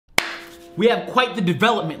We have quite the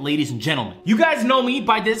development, ladies and gentlemen. You guys know me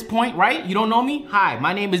by this point, right? You don't know me? Hi,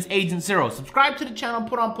 my name is Agent Zero. Subscribe to the channel,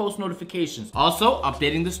 put on post notifications. Also,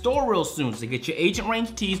 updating the store real soon, so get your Agent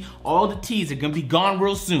Range tees. All the tees are gonna be gone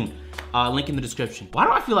real soon. Link in the description. Why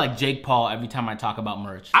do I feel like Jake Paul every time I talk about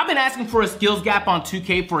merch? I've been asking for a skills gap on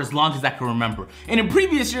 2K for as long as I can remember. And in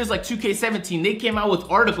previous years like 2K17, they came out with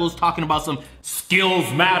articles talking about some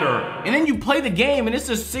skills matter. And then you play the game and it's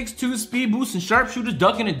a 6'2" speed boost and sharpshooters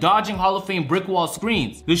ducking and dodging Hall of Fame brick wall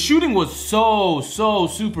screens. The shooting was so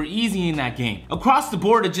super easy in that game. Across the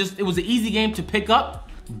board, it was an easy game to pick up.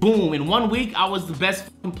 Boom, in 1 week, I was the best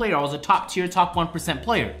player. I was a top tier, top 1%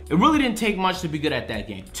 player. It really didn't take much to be good at that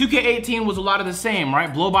game. 2K18 was a lot of the same,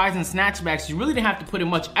 right? Blow-bys and snatchbacks, you really didn't have to put in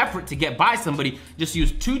much effort to get by somebody. Just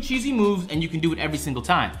use 2 cheesy moves and you can do it every single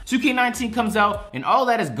time. 2K19 comes out and all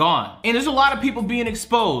that is gone. And there's a lot of people being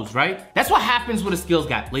exposed, right? That's what happens with a skills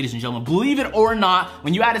gap, ladies and gentlemen. Believe it or not,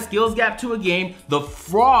 when you add a skills gap to a game, the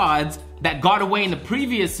frauds that got away in the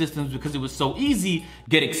previous systems because it was so easy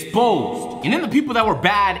get exposed. And then the people that were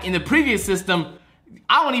bad in the previous system,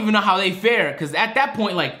 I don't even know how they fare, because at that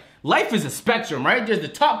point, like, life is a spectrum, right? There's the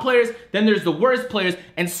top players, then there's the worst players,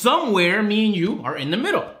 and somewhere me and you are in the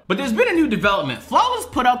middle. But there's been a new development. Flawless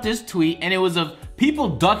put out this tweet and it was of people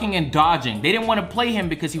ducking and dodging. They didn't want to play him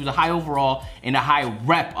because he was a high overall and a high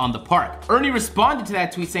rep on the park. Ernie responded to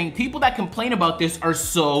that tweet saying, people that complain about this are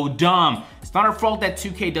so dumb. It's not our fault that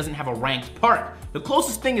 2K doesn't have a ranked park. The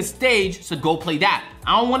closest thing is stage, so go play that.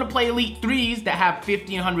 I don't want to play Elite 3s that have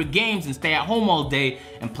 50 and 100 games and stay at home all day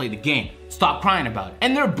and play the game. Stop crying about it.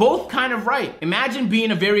 And they're both kind of right. Imagine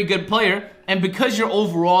being a very good player, and because your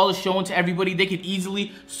overall is shown to everybody, they could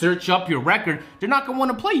easily search up your record. They're not gonna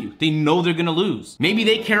wanna play you. They know they're gonna lose. Maybe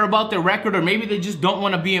they care about their record, or maybe they just don't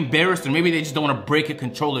wanna be embarrassed, or maybe they just don't wanna break a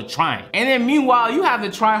controller trying. And then meanwhile, you have the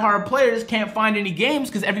try-hard players can't find any games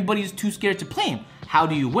because everybody is too scared to play them. How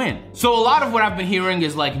do you win? So a lot of what I've been hearing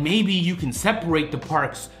is like, maybe you can separate the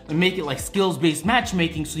parks and make it like skills-based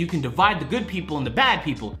matchmaking so you can divide the good people and the bad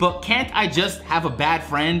people. But can't I just have a bad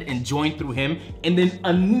friend and join through him and then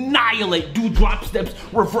annihilate, do drop steps,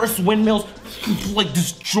 reverse windmills, like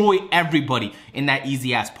destroy everybody in that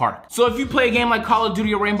easy-ass park? So if you play a game like Call of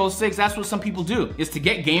Duty or Rainbow Six, that's what some people do, is to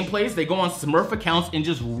get gameplays, they go on Smurf accounts and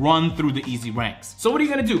just run through the easy ranks. So what are you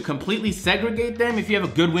gonna do? Completely segregate them? If you have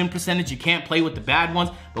a good win percentage, you can't play with the bad ones.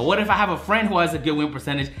 But what if I have a friend who has a good win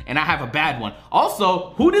percentage and I have a bad one?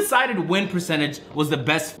 Also, who decided win percentage was the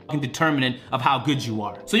best fucking determinant of how good you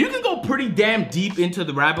are? So you can go pretty damn deep into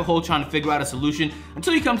the rabbit hole trying to figure out a solution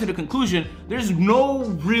until you come to the conclusion there's no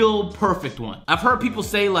real perfect one. I've heard people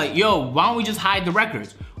say like, yo, why don't we just hide the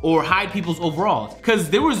records or hide people's overalls? Because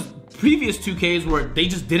there was previous 2Ks where they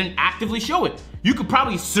just didn't actively show it. You could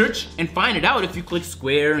probably search and find it out if you click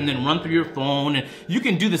square and then run through your phone, and you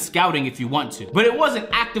can do the scouting if you want to. But it wasn't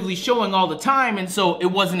actively showing all the time, and so it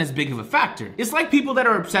wasn't as big of a factor. It's like people that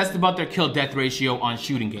are obsessed about their kill-death ratio on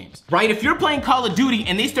shooting games, right? If you're playing Call of Duty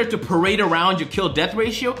and they start to parade around your kill-death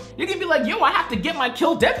ratio, you're gonna be like, yo, I have to get my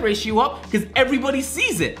kill-death ratio up because everybody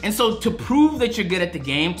sees it. And so to prove that you're good at the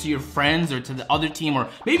game to your friends or to the other team, or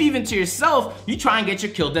maybe even to yourself, you try and get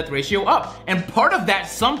your kill-death ratio up. And part of that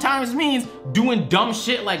sometimes means doing dumb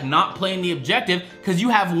shit like not playing the objective, because you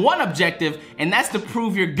have one objective and that's to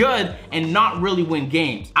prove you're good and not really win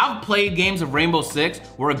games. I've played games of Rainbow Six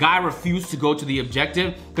where a guy refused to go to the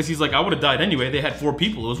objective because he's like, I would have died anyway. They had 4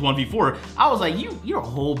 people. It was 1v4. I was like, you're a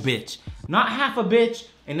whole bitch. Not half a bitch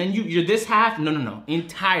and then you're this half. No.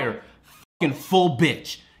 Entire fucking full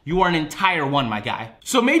bitch. You are an entire one, my guy.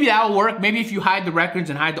 So maybe that'll work. Maybe if you hide the records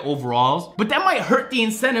and hide the overalls, but that might hurt the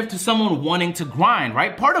incentive to someone wanting to grind,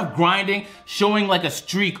 right? Part of grinding, showing like a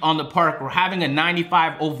streak on the park or having a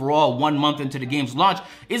 95 overall 1 month into the game's launch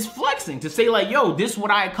is flexing, to say like, yo, this is what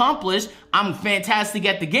I accomplished. I'm fantastic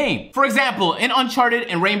at the game. For example, in Uncharted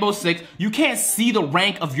and Rainbow Six, you can't see the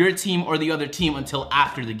rank of your team or the other team until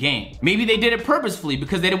after the game. Maybe they did it purposefully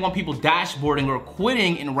because they didn't want people dashboarding or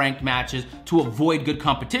quitting in ranked matches to avoid good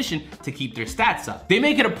competition to keep their stats up. They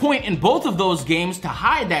make it a point in both of those games to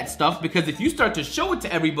hide that stuff, because if you start to show it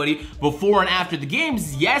to everybody before and after the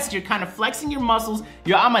games, yes, you're kind of flexing your muscles.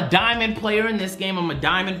 I'm a diamond player in this game, I'm a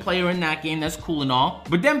diamond player in that game, that's cool and all,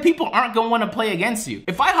 but then people aren't gonna wanna play against you.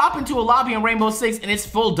 If I hop into a lobby in Rainbow Six and it's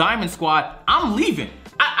full diamond squad, I'm leaving.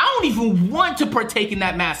 I don't even want to partake in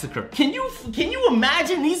that massacre. Can you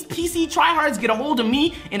imagine these PC tryhards get a hold of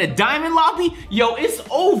me in a diamond lobby? Yo, it's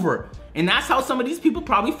over. And that's how some of these people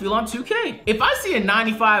probably feel on 2K. If I see a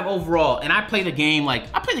 95 overall and I play the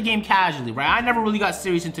game casually, right? I never really got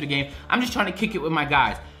serious into the game. I'm just trying to kick it with my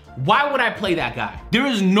guys. Why would I play that guy? There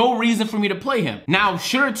is no reason for me to play him. Now,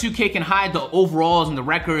 sure, 2K can hide the overalls and the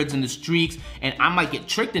records and the streaks, and I might get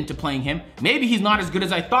tricked into playing him. Maybe he's not as good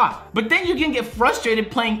as I thought. But then you can get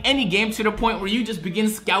frustrated playing any game to the point where you just begin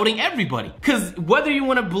scouting everybody. Because whether you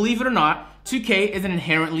want to believe it or not, 2K is an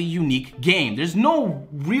inherently unique game. There's no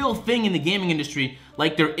real thing in the gaming industry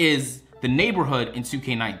like there is the neighborhood in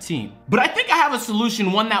 2K19. But I think I have a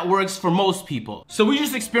solution, one that works for most people. So we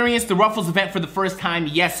just experienced the Ruffles event for the first time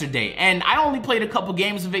yesterday, and I only played a couple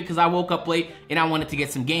games of it because I woke up late and I wanted to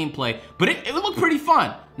get some gameplay, but it looked pretty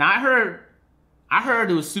fun. Now I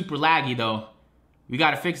heard it was super laggy though. We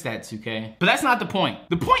gotta fix that, 2K. But that's not the point.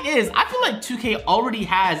 The point is, I feel like 2K already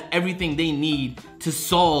has everything they need to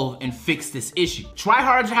solve and fix this issue.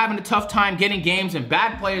 Tryhards are having a tough time getting games, and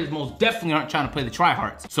bad players most definitely aren't trying to play the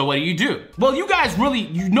tryhards. So what do? Well, you guys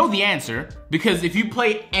you know the answer, because if you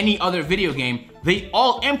play any other video game, they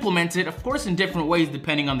all implement it, of course in different ways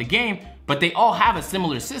depending on the game, but they all have a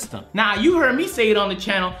similar system. Now, you heard me say it on the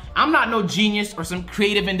channel, I'm not no genius or some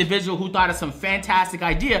creative individual who thought of some fantastic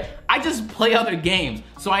idea. I just play other games,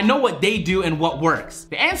 so I know what they do and what works.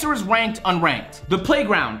 The answer is ranked, unranked. The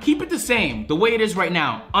playground, keep it the same, the way it is right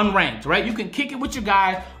now, unranked, right? You can kick it with your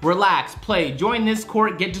guys, relax, play, join this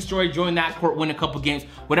court, get destroyed, join that court, win a couple games,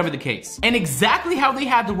 whatever the case. And exactly how they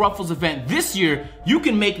had the Ruffles event this year, you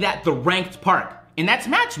can make that the ranked part. And that's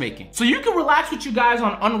matchmaking. So you can relax with you guys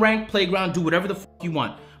on unranked playground, do whatever the f you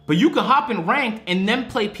want. But you can hop in ranked and then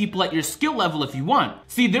play people at your skill level if you want.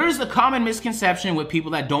 See, there is a common misconception with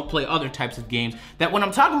people that don't play other types of games that when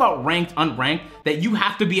I'm talking about ranked, unranked, that you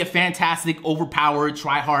have to be a fantastic, overpowered,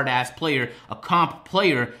 try-hard-ass player, a comp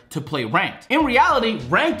player to play ranked. In reality,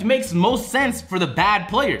 ranked makes most sense for the bad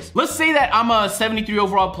players. Let's say that I'm a 73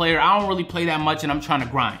 overall player, I don't really play that much and I'm trying to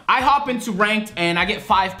grind. I hop into ranked and I get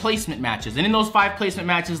 5 placement matches. And in those 5 placement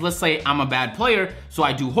matches, let's say I'm a bad player, so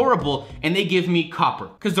I do horrible, and they give me copper.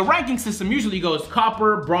 Because the ranking system usually goes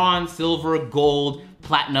copper, bronze, silver, gold,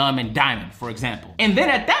 platinum, and diamond, for example. And then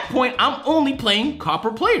at that point, I'm only playing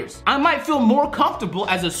copper players. I might feel more comfortable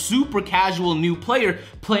as a super casual new player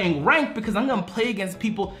playing ranked because I'm gonna play against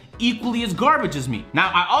people equally as garbage as me. Now,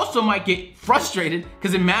 I also might get frustrated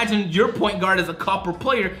because imagine your point guard is a copper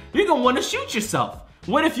player, you're gonna wanna shoot yourself.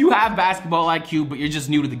 What if you have basketball IQ, but you're just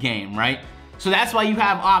new to the game, right? So that's why you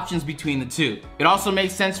have options between the two. It also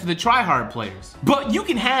makes sense for the try-hard players. But you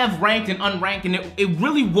can have ranked and unranked, and it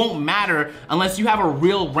really won't matter unless you have a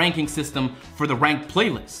real ranking system for the ranked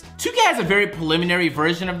playlist. 2K has a very preliminary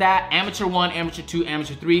version of that. Amateur 1, Amateur 2,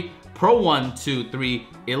 Amateur 3, Pro 1, 2, 3,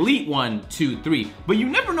 Elite 1, 2, 3. But you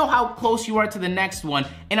never know how close you are to the next one,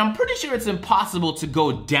 and I'm pretty sure it's impossible to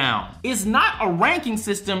go down. It's not a ranking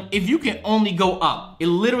system if you can only go up. It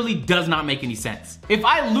literally does not make any sense. If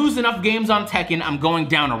I lose enough games on Tekken, I'm going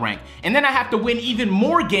down a rank. And then I have to win even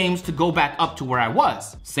more games to go back up to where I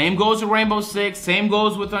was. Same goes with Rainbow Six, same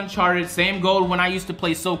goes with Uncharted, same goes when I used to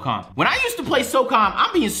play SOCOM. When I used to play SOCOM,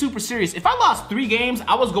 I'm being super serious. If I lost 3 games,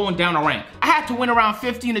 I was going down a rank. I had to win around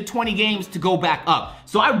 15 to 20 games to go back up.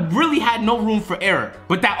 So I really had no room for error.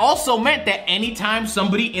 But that also meant that anytime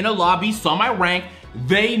somebody in a lobby saw my rank,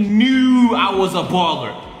 they knew I was a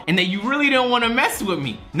baller and that you really didn't want to mess with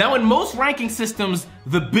me. Now, in most ranking systems,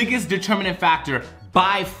 the biggest determinant factor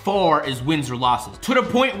by far is wins or losses. To the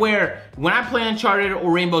point where when I play Uncharted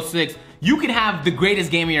or Rainbow Six, you could have the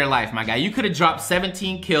greatest game of your life, my guy. You could have dropped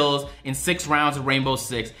 17 kills in 6 rounds of Rainbow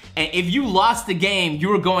Six, and if you lost the game, you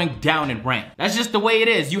were going down in rank. That's just the way it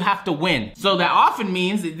is. You have to win. So that often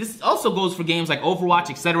means, that this also goes for games like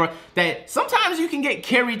Overwatch, etc., that sometimes you can get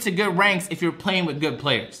carried to good ranks if you're playing with good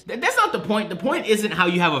players. That's not the point. The point isn't how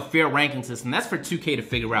you have a fair ranking system. That's for 2K to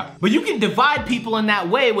figure out. But you can divide people in that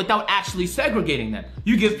way without actually segregating them.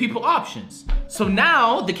 You give people options. So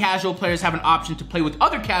now the casual players have an option to play with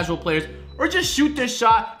other casual players or just shoot their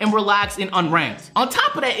shot and relax in unranked. On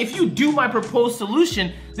top of that, if you do my proposed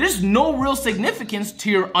solution, there's no real significance to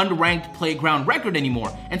your unranked playground record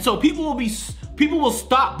anymore. And so people will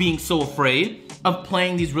stop being so afraid of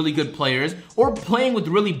playing these really good players or playing with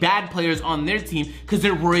really bad players on their team because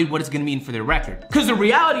they're worried what it's gonna mean for their record. Because the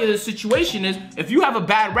reality of the situation is, if you have a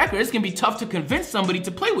bad record, it's gonna be tough to convince somebody to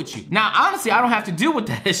play with you. Now, honestly, I don't have to deal with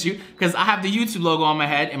that issue because I have the YouTube logo on my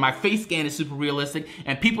head and my face scan is super realistic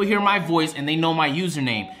and people hear my voice and they know my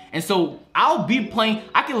username. And so I'll be playing,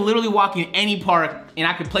 I can literally walk in any park and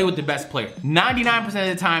I can play with the best player. 99% of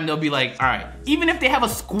the time, they'll be like, all right. Even if they have a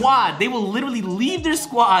squad, they will literally leave their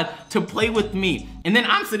squad to play with me. And then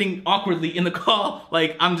I'm sitting awkwardly in the call,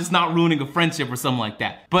 like I'm just not ruining a friendship or something like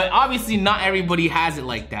that. But obviously not everybody has it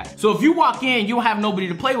like that. So if you walk in, you don't have nobody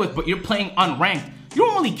to play with, but you're playing unranked, you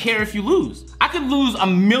don't really care if you lose. I could lose a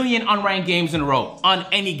million unranked games in a row on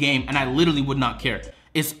any game and I literally would not care.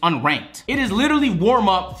 It's unranked. It is literally warm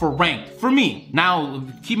up for ranked, for me. Now,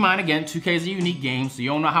 keep in mind again, 2K is a unique game, so you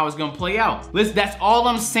don't know how it's gonna play out. Listen, that's all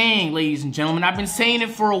I'm saying, ladies and gentlemen. I've been saying it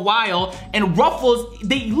for a while, and Ruffles,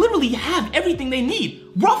 they literally have everything they need.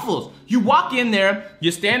 Ruffles, you walk in there,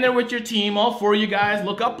 you stand there with your team, all four of you guys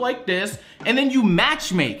look up like this, and then you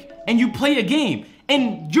match make, and you play a game.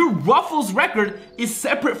 And your Ruffles record is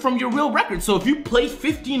separate from your real record. So if you play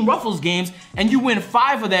 15 Ruffles games and you win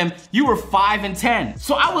 5 of them, you were 5-10.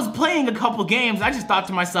 So I was playing a couple games, I just thought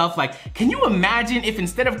to myself, like, can you imagine if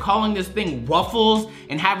instead of calling this thing Ruffles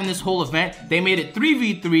and having this whole event, they made it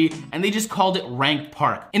 3v3 and they just called it Ranked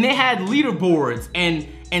Park. And they had leaderboards and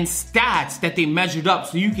stats that they measured up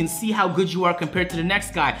so you can see how good you are compared to the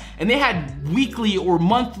next guy. And they had weekly or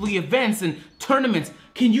monthly events and tournaments.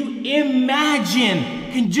 Can you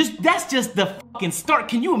imagine? That's just the fucking start.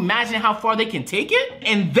 Can you imagine how far they can take it?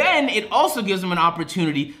 And then it also gives them an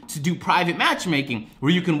opportunity to do private matchmaking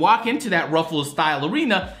where you can walk into that Ruffles style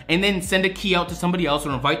arena and then send a key out to somebody else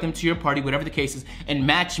or invite them to your party, whatever the case is, and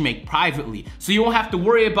matchmake privately. So you won't have to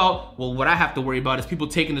worry about, well, what I have to worry about is people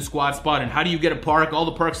taking the squad spot and how do you get a park? All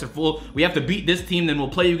the parks are full. We have to beat this team, then we'll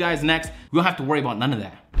play you guys next. We don't have to worry about none of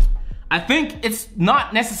that. I think it's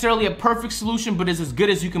not necessarily a perfect solution, but it's as good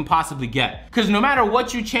as you can possibly get. Because no matter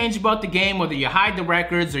what you change about the game, whether you hide the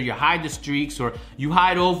records or you hide the streaks or you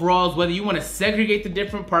hide overalls, whether you want to segregate the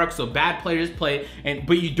different parks so bad players play,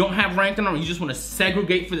 but you don't have ranked on them, or you just want to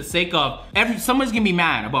segregate for the sake of, someone's gonna be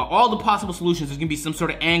mad about all the possible solutions. There's gonna be some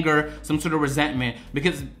sort of anger, some sort of resentment,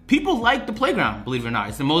 because people like the playground, believe it or not.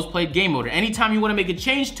 It's the most played game mode. Anytime you want to make a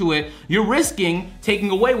change to it, you're risking taking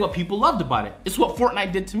away what people loved about it. It's what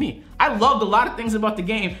Fortnite did to me. I loved a lot of things about the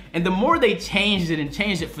game, and the more they changed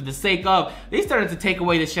it for the sake of, they started to take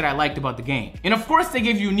away the shit I liked about the game. And of course they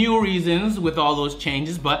give you new reasons with all those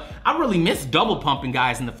changes, but I really miss double pumping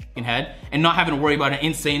guys in the fucking head and not having to worry about an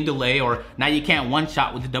insane delay, or now you can't one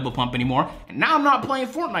shot with the double pump anymore, and now I'm not playing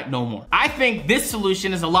Fortnite no more. I think this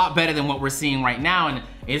solution is a lot better than what we're seeing right now, and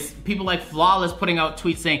it's people like Flawless putting out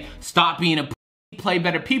tweets saying, stop being a play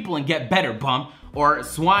better people and get better, bum. Or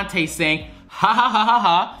Swante saying, ha ha ha ha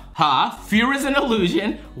ha. Fear is an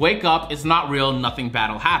illusion, wake up, it's not real, nothing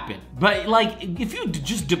bad'll happen. But like, if you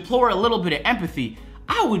just deplore a little bit of empathy,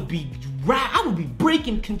 I would be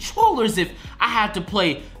breaking controllers if I had to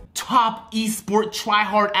play top esport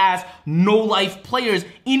tryhard ass no life players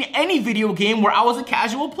in any video game where I was a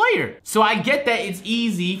casual player. So I get that it's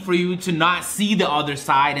easy for you to not see the other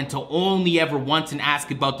side and to only ever want and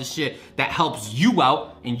ask about the shit that helps you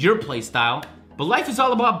out in your play style. But life is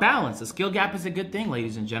all about balance. A skill gap is a good thing,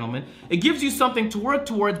 ladies and gentlemen. It gives you something to work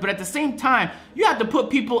towards, but at the same time, you have to put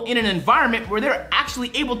people in an environment where they're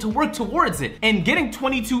actually able to work towards it. And getting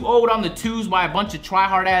 22-0'd on the twos by a bunch of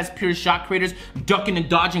try-hard-ass pure shot creators, ducking and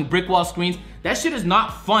dodging brick wall screens, that shit is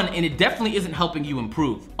not fun, and it definitely isn't helping you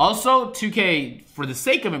improve. Also, 2K, for the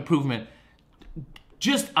sake of improvement,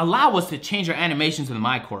 just allow us to change our animations in the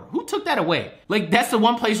My Core. Who took that away? Like, that's the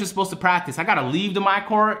one place you're supposed to practice. I gotta leave the My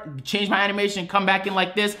Core, change my animation, come back in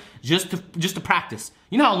like this, just to practice.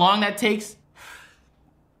 You know how long that takes?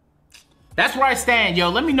 That's where I stand, yo.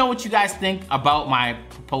 Let me know what you guys think about my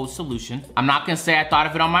proposed solution. I'm not gonna say I thought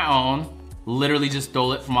of it on my own. Literally just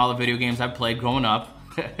stole it from all the video games I've played growing up.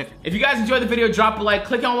 If you guys enjoyed the video, drop a like,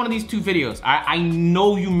 click on one of these 2 videos. I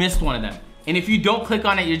know you missed one of them. And if you don't click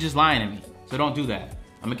on it, you're just lying to me. So don't do that.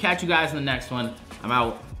 I'm gonna catch you guys in the next one. I'm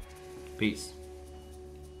out. Peace.